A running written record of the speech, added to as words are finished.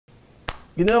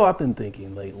I've been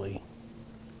thinking lately.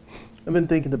 I've been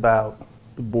thinking about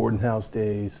the boarding house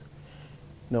days.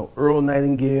 Earl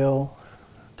Nightingale,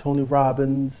 Tony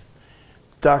Robbins,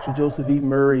 Dr. Joseph E.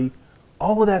 Murray,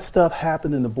 all of that stuff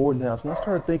happened in the boarding house. And I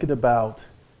started thinking about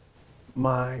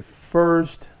my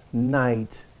first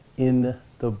night in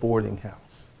the boarding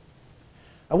house.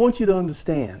 I want you to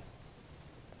understand,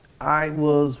 I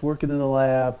was working in a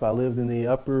lab. I lived in the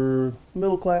upper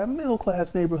middle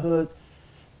class neighborhood,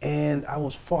 and I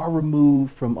was far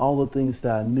removed from all the things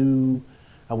that I knew.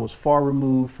 I was far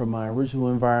removed from my original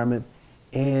environment,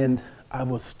 and I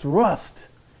was thrust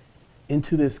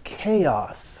into this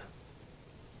chaos.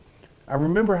 I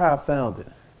remember how I found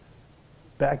it.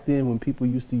 Back then, when people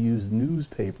used to use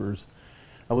newspapers,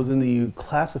 I was in the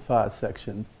classified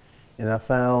section, and I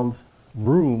found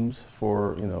rooms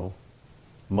for,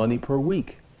 money per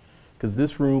week, because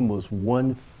this room was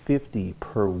 $150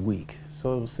 per week,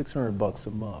 so it was $600 a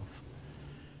month.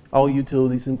 All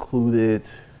utilities included,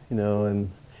 and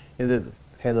it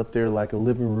had up there like a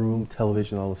living room,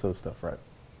 television, all this other stuff, right?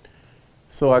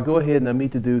 So I go ahead and I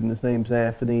meet the dude, and his name's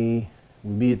Anthony.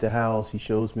 We meet at the house. He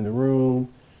shows me the room,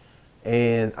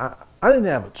 and I didn't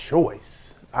have a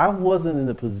choice. I wasn't in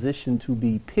a position to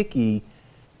be picky.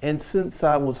 And since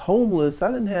I was homeless, I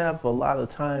didn't have a lot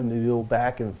of time to go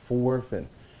back and forth and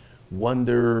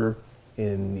wonder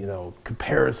and,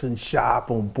 comparison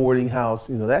shop on boarding house.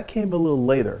 That came a little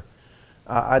later.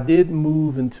 I did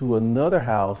move into another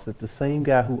house that the same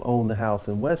guy who owned the house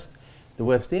in the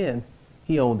West End,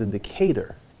 he owned in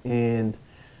Decatur. And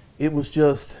it was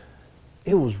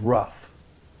rough.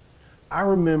 I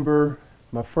remember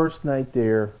my first night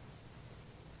there,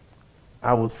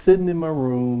 I was sitting in my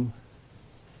room,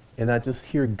 and I just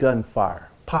hear gunfire.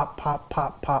 Pop, pop,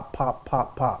 pop, pop, pop,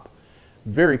 pop, pop.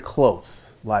 Very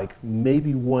close, like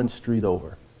maybe one street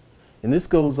over. And this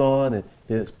goes on, and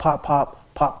then it's pop,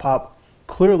 pop, pop, pop.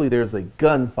 Clearly there's a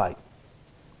gunfight.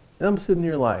 And I'm sitting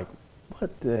there like,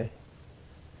 what the?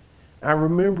 I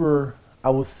remember I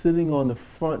was sitting on the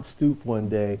front stoop one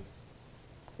day,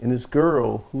 and this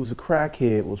girl, who was a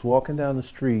crackhead, was walking down the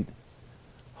street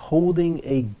holding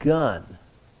a gun,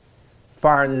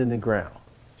 firing it in the ground.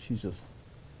 She's just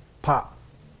pop,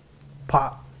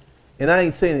 pop. And I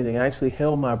ain't saying anything. I actually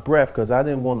held my breath because I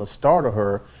didn't want to startle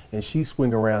her and she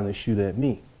swing around and shoot at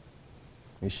me.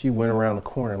 And she went around the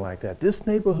corner like that. This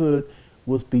neighborhood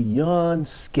was beyond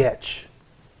sketch.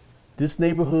 This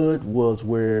neighborhood was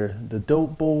where the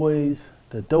dope boys,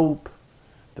 the dope,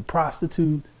 the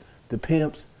prostitute, the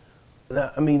pimps,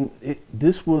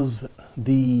 this was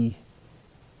the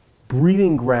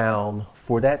breeding ground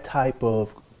for that type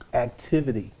of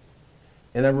activity.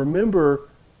 And I remember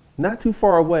not too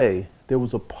far away, there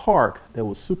was a park that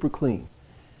was super clean.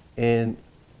 And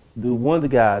one of the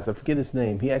guys, I forget his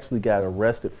name, he actually got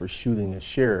arrested for shooting a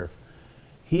sheriff.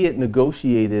 He had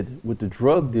negotiated with the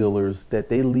drug dealers that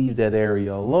they leave that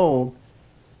area alone,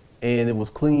 and it was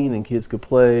clean and kids could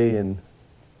play.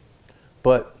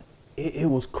 But it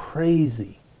was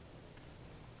crazy.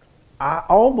 I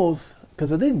almost,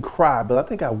 because I didn't cry, but I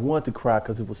think I wanted to cry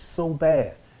because it was so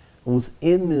bad. I was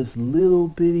in this little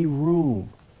bitty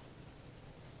room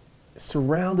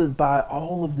surrounded by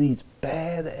all of these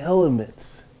bad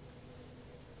elements.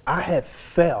 I had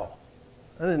fell.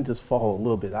 I didn't just fall a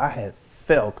little bit. I had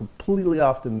fell completely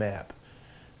off the map.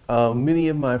 Many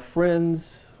of my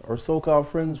friends or so-called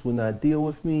friends would not deal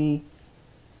with me.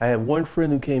 I had one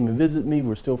friend who came and visited me.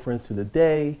 We're still friends to the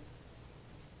day.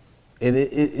 And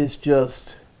it's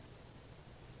just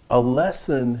a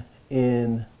lesson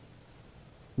in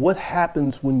what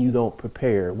happens when you don't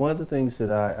prepare. One of the things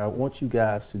that I want you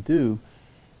guys to do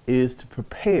is to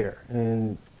prepare.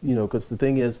 And, because the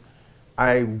thing is,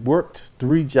 I worked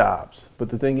 3 jobs, but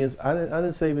the thing is, I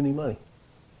didn't save any money.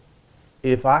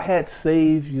 If I had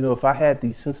saved, if I had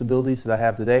the sensibilities that I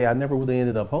have today, I never would have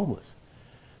ended up homeless.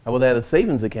 I would have had a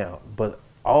savings account, but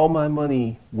all my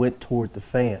money went toward the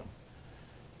fam.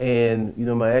 And,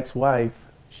 my ex-wife,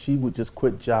 she would just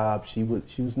quit jobs. She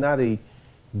was not a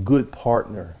good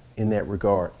partner in that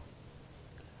regard.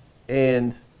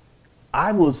 And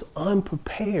I was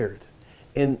unprepared.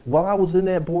 And while I was in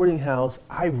that boarding house,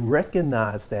 I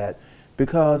recognized that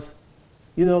because,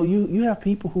 you have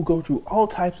people who go through all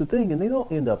types of things and they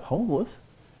don't end up homeless.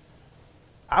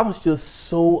 I was just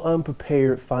so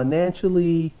unprepared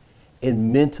financially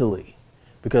and mentally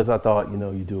because I thought,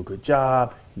 you do a good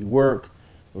job, you work.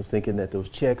 I was thinking that those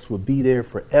checks would be there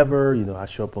forever. I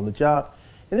show up on the job.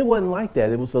 And it wasn't like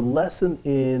that. It was a lesson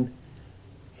in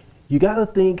you got to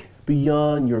think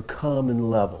beyond your common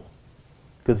level.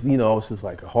 Because, I was just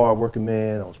like a hardworking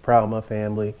man. I was proud of my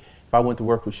family. if I went to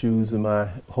work with shoes in my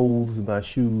holes in my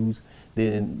shoes,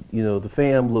 then, you know, the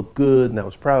fam looked good and I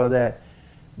was proud of that.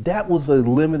 That was a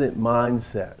limited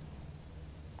mindset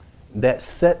that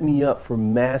set me up for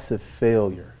massive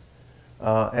failure.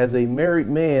 As a married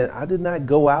man, I did not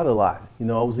go out a lot. You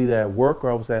know, I was either at work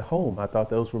or I was at home. I thought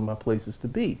those were my places to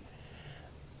be.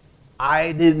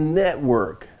 I didn't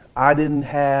network. I didn't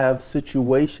have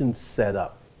situations set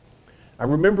up. I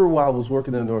remember while I was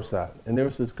working in the North Side, and there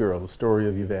was this girl, the story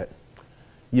of Yvette.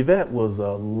 Yvette was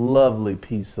a lovely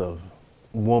piece of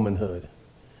womanhood.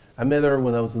 I met her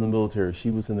when I was in the military. She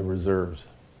was in the reserves,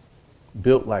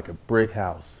 built like a brick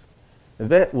house.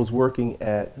 Yvette was working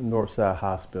at Northside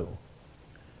Hospital.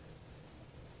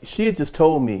 She had just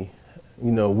told me,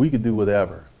 you know, we could do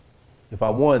whatever. If I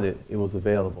wanted it, it was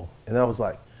available. And I was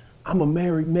like, I'm a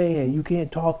married man. You can't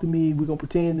talk to me. We're going to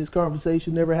pretend this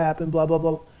conversation never happened, blah, blah,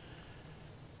 blah.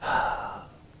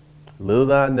 Little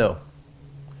did I know.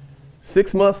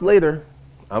 6 months later,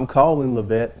 I'm calling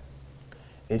Yvette.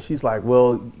 And she's like,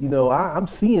 well, you know, I'm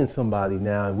seeing somebody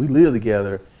now and we live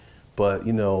together. But,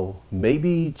 you know,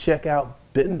 maybe check out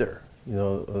Bender, you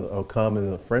know, a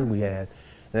common friend we had.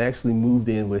 And I actually moved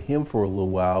in with him for a little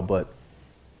while, but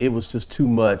it was just too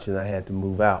much and I had to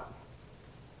move out.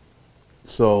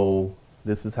 So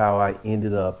this is how I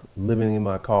ended up living in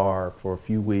my car for a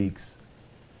few weeks.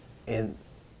 And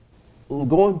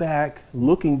going back,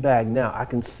 looking back now, I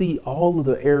can see all of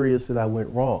the areas that I went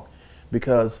wrong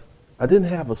because I didn't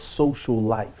have a social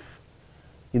life.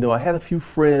 You know, I had a few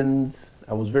friends.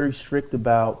 I was very strict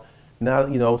about, now,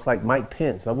 you know, it's like Mike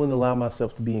Pence. I wouldn't allow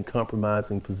myself to be in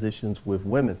compromising positions with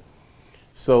women.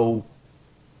 So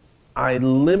I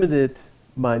limited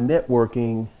my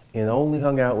networking and only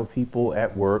hung out with people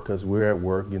at work because we're at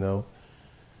work, you know.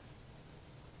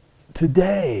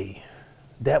 Today,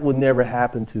 that would never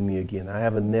happen to me again. I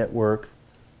have a network.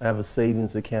 I have a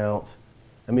savings account.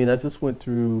 I mean, I just went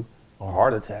through a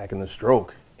heart attack and a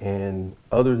stroke. And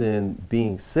other than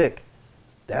being sick,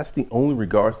 that's the only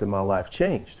regards that my life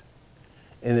changed.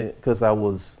 And because I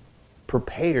was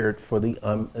prepared for the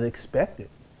unexpected.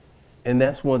 And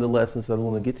that's one of the lessons that I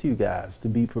want to get to you guys, to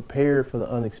be prepared for the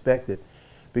unexpected.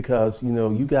 Because, you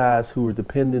know, you guys who are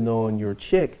dependent on your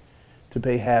chick to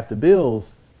pay half the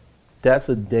bills, that's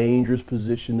a dangerous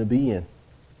position to be in.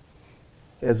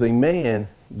 As a man,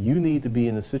 you need to be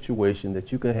in a situation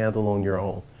that you can handle on your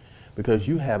own because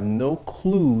you have no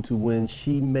clue to when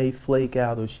she may flake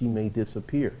out or she may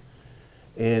disappear.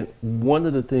 And one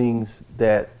of the things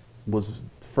that was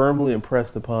firmly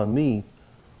impressed upon me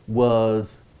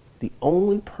was the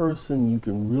only person you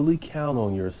can really count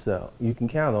on yourself, you can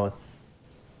count on,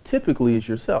 typically is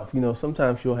yourself. You know,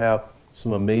 sometimes you'll have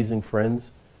some amazing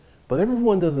friends, but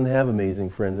everyone doesn't have amazing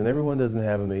friends and everyone doesn't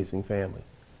have amazing family.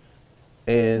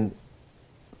 And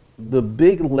the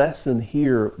big lesson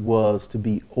here was to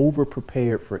be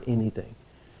over-prepared for anything.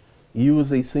 You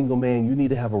as a single man, you need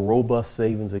to have a robust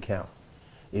savings account.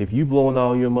 If you blowing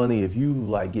all your money, if you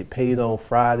like get paid on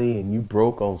Friday and you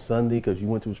broke on Sunday because you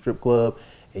went to a strip club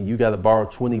and you got to borrow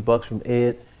 20 bucks from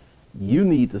Ed, you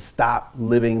need to stop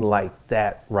living like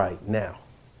that right now.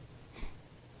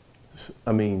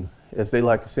 I mean, as they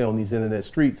like to say on these internet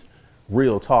streets,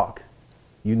 real talk.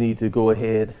 You need to go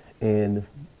ahead and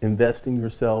invest in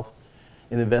yourself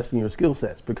and invest in your skill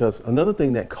sets. Because another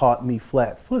thing that caught me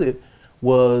flat-footed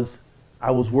was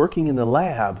I was working in the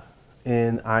lab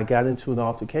and I got into an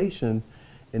altercation,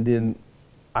 and then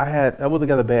I would have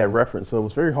got a bad reference, so it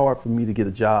was very hard for me to get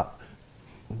a job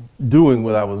doing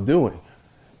what I was doing.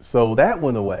 So that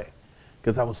went away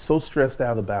because I was so stressed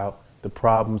out about the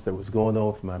problems that was going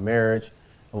on with my marriage.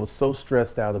 I was so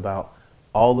stressed out about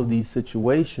all of these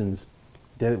situations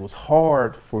that it was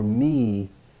hard for me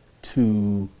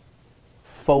to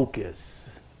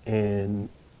focus, and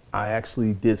I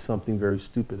actually did something very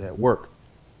stupid at work.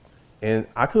 And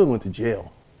I could have went to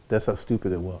jail. That's how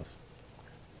stupid it was.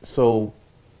 So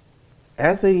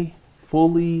as a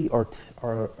fully or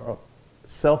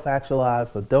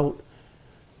self-actualized adult,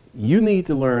 you need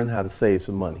to learn how to save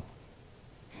some money.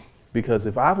 Because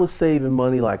if I was saving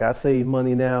money like I save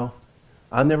money now,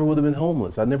 I never would have been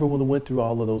homeless. I never would have went through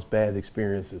all of those bad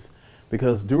experiences.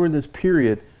 Because during this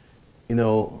period, you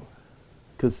know,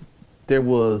 because there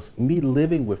was me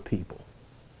living with people.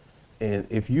 And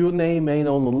if your name ain't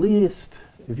on the list,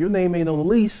 if your name ain't on the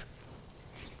lease,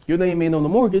 your name ain't on the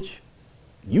mortgage,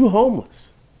 you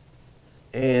homeless.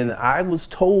 And I was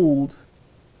told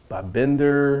by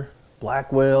Bender,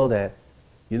 Blackwell that,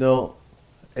 you know,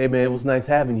 hey man, it was nice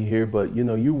having you here, but you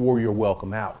know, you wore your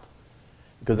welcome out.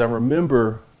 Because I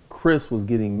remember Chris was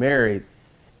getting married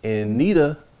and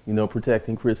Nita, you know,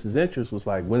 protecting Chris's interest, was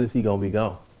like, when is he gonna be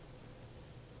gone?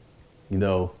 you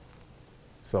know.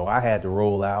 So I had to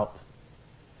roll out,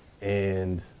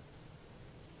 and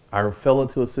I fell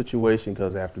into a situation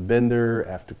because after Bender,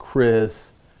 after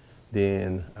Chris,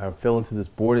 then I fell into this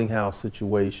boarding house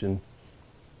situation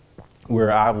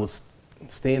where I was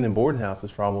staying in boarding houses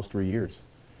for almost 3 years.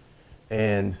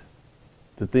 And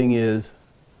the thing is,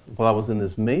 while I was in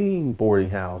this main boarding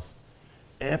house,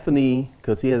 Anthony,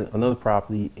 because he had another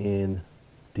property in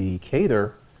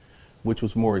Decatur, which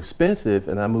was more expensive,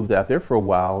 and I moved out there for a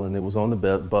while, and it was on the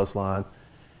bus line,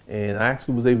 and I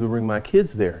actually was able to bring my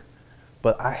kids there.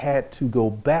 But I had to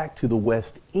go back to the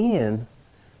West End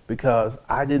because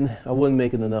I wasn't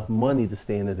making enough money to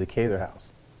stay in the Decatur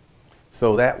house.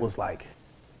 So that was like,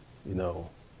 you know,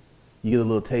 you get a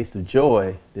little taste of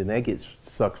joy, then that gets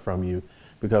sucked from you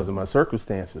because of my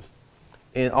circumstances.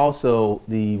 And also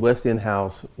the West End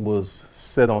house was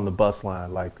set on the bus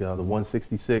line, like the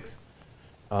 166,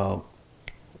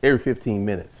 every 15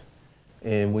 minutes.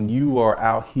 And when you are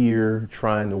out here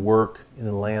trying to work in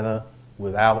Atlanta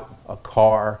without a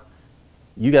car,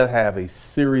 you got to have a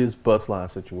serious bus line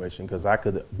situation, because I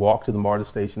could walk to the MARTA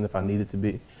station if I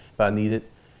needed.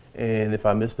 And if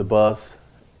I missed the bus,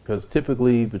 because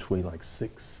typically between like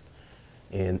 6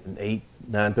 and 8,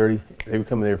 9:30, they were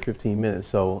coming there 15 minutes.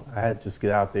 So I had to just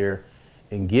get out there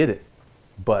and get it.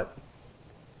 But,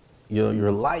 you know,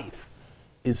 your life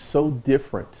is so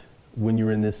different when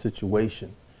you're in this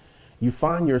situation. You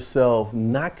find yourself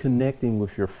not connecting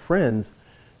with your friends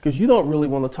because you don't really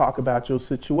want to talk about your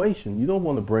situation. You don't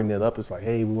want to bring that up. It's like,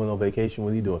 hey, we went on vacation.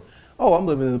 What are you doing? Oh, I'm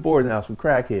living in a boarding house with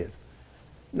crackheads.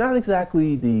 Not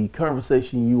exactly the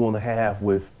conversation you want to have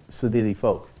with sedity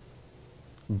folk.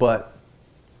 But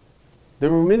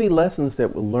there were many lessons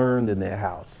that were learned in that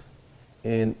house.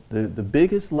 And the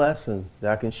biggest lesson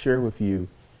that I can share with you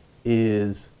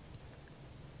is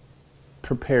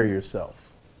prepare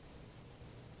yourself.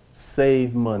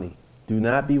 Save money. Do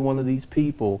not be one of these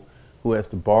people who has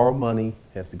to borrow money,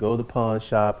 has to go to the pawn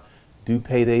shop, do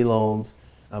payday loans.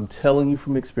 I'm telling you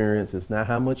from experience, it's not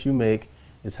how much you make,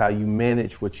 it's how you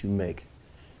manage what you make.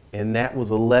 And that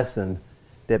was a lesson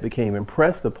that became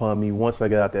impressed upon me once I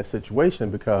got out that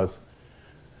situation, because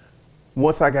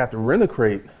once I got to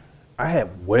Rent-A-Crate, I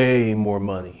had way more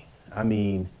money. I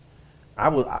mean,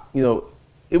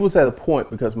 it was at a point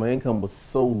because my income was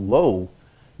so low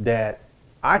that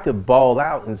I could ball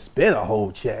out and spend a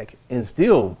whole check and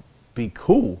still be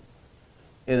cool.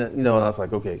 And, and I was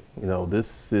like, okay,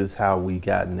 this is how we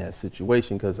got in that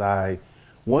situation. Because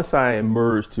once I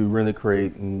emerged to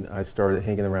Rent-A-Crate and I started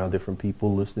hanging around different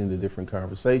people, listening to different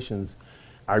conversations,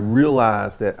 I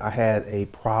realized that I had a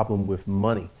problem with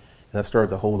money, and I started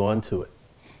to hold on to it.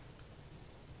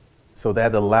 So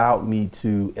that allowed me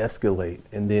to escalate.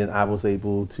 And then I was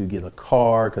able to get a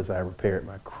car because I repaired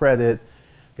my credit.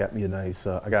 Got me a nice,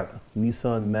 I got a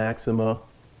Nissan Maxima,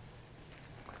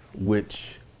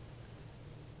 which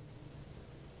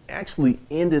actually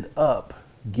ended up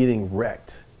getting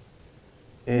wrecked.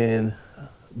 And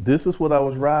this is what I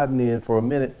was riding in for a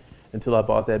minute until I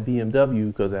bought that BMW,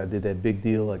 because I did that big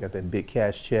deal. I got that big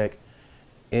cash check.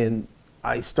 And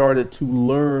I started to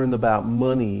learn about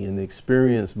money and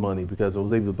experience money, because I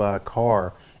was able to buy a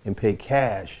car and pay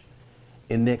cash.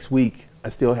 And next week, I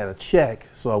still had a check,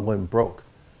 so I wasn't broke.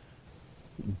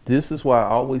 This is why I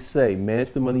always say,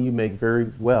 manage the money you make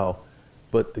very well.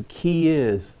 But the key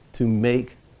is to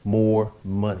make more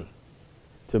money.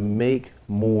 To make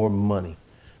more money.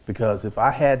 Because if I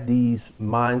had these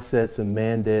mindsets and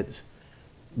mandates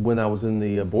when I was in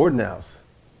the boarding house,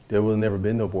 there would have never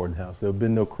been no boarding house. There would have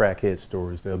been no crackhead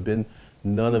stories. There would have been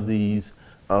none of these,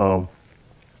 in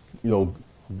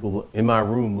my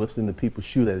room listening to people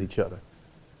shoot at each other.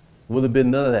 Would have been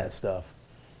none of that stuff.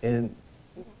 And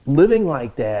living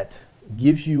like that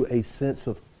gives you a sense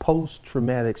of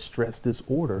post-traumatic stress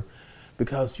disorder,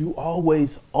 because you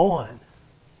always on.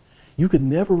 You could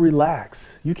never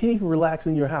relax. You can't even relax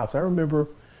in your house. I remember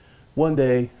one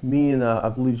day, me and I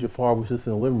believe Jafar was just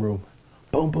in the living room.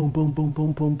 Boom, boom, boom, boom,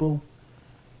 boom, boom, boom.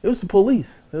 It was the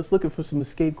police. They was looking for some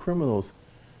escaped criminals.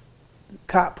 The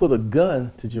cop put a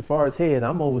gun to Jafar's head.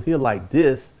 I'm over here like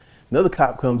this. Another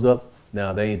cop comes up.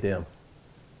 No, they ain't them.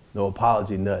 No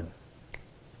apology, nothing.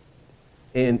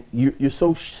 And you're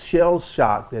so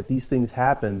shell-shocked that these things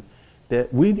happen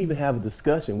that we didn't even have a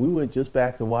discussion. We went just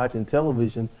back to watching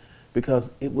television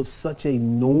because it was such a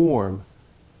norm.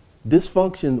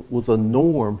 Dysfunction was a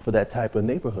norm for that type of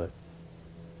neighborhood.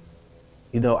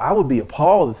 I would be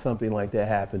appalled if something like that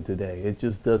happened today. It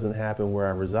just doesn't happen where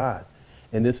I reside.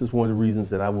 And this is one of the reasons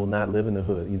that I will not live in the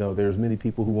hood. There's many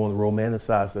people who want to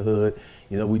romanticize the hood.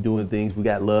 We doing things, we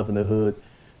got love in the hood.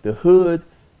 The hood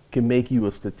can make you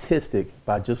a statistic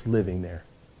by just living there.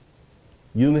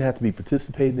 You don't have to be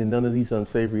participating in none of these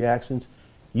unsavory actions.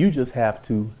 You just have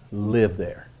to live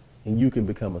there, and you can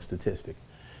become a statistic.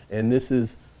 And this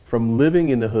is from living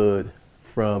in the hood,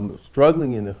 from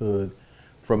struggling in the hood,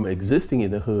 from existing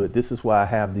in the hood. This is why I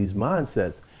have these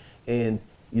mindsets. And,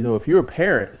 you know, if you're a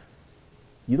parent,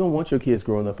 you don't want your kids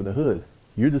growing up in the hood.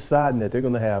 You're deciding that they're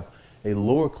going to have a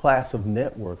lower class of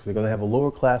networks. They're going to have a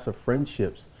lower class of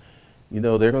friendships. You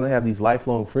know, they're going to have these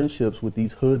lifelong friendships with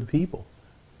these hood people.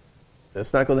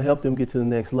 That's not going to help them get to the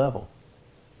next level.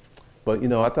 But, you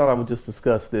know, I thought I would just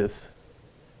discuss this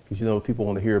because, you know, people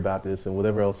want to hear about this, and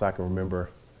whatever else I can remember,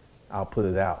 I'll put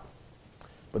it out.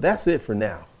 But that's it for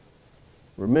now.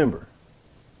 Remember,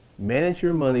 manage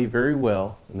your money very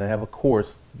well, and I have a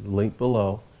course linked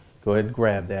below. Go ahead and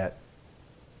grab that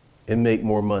and make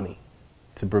more money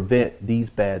to prevent these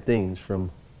bad things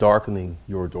from darkening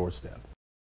your doorstep.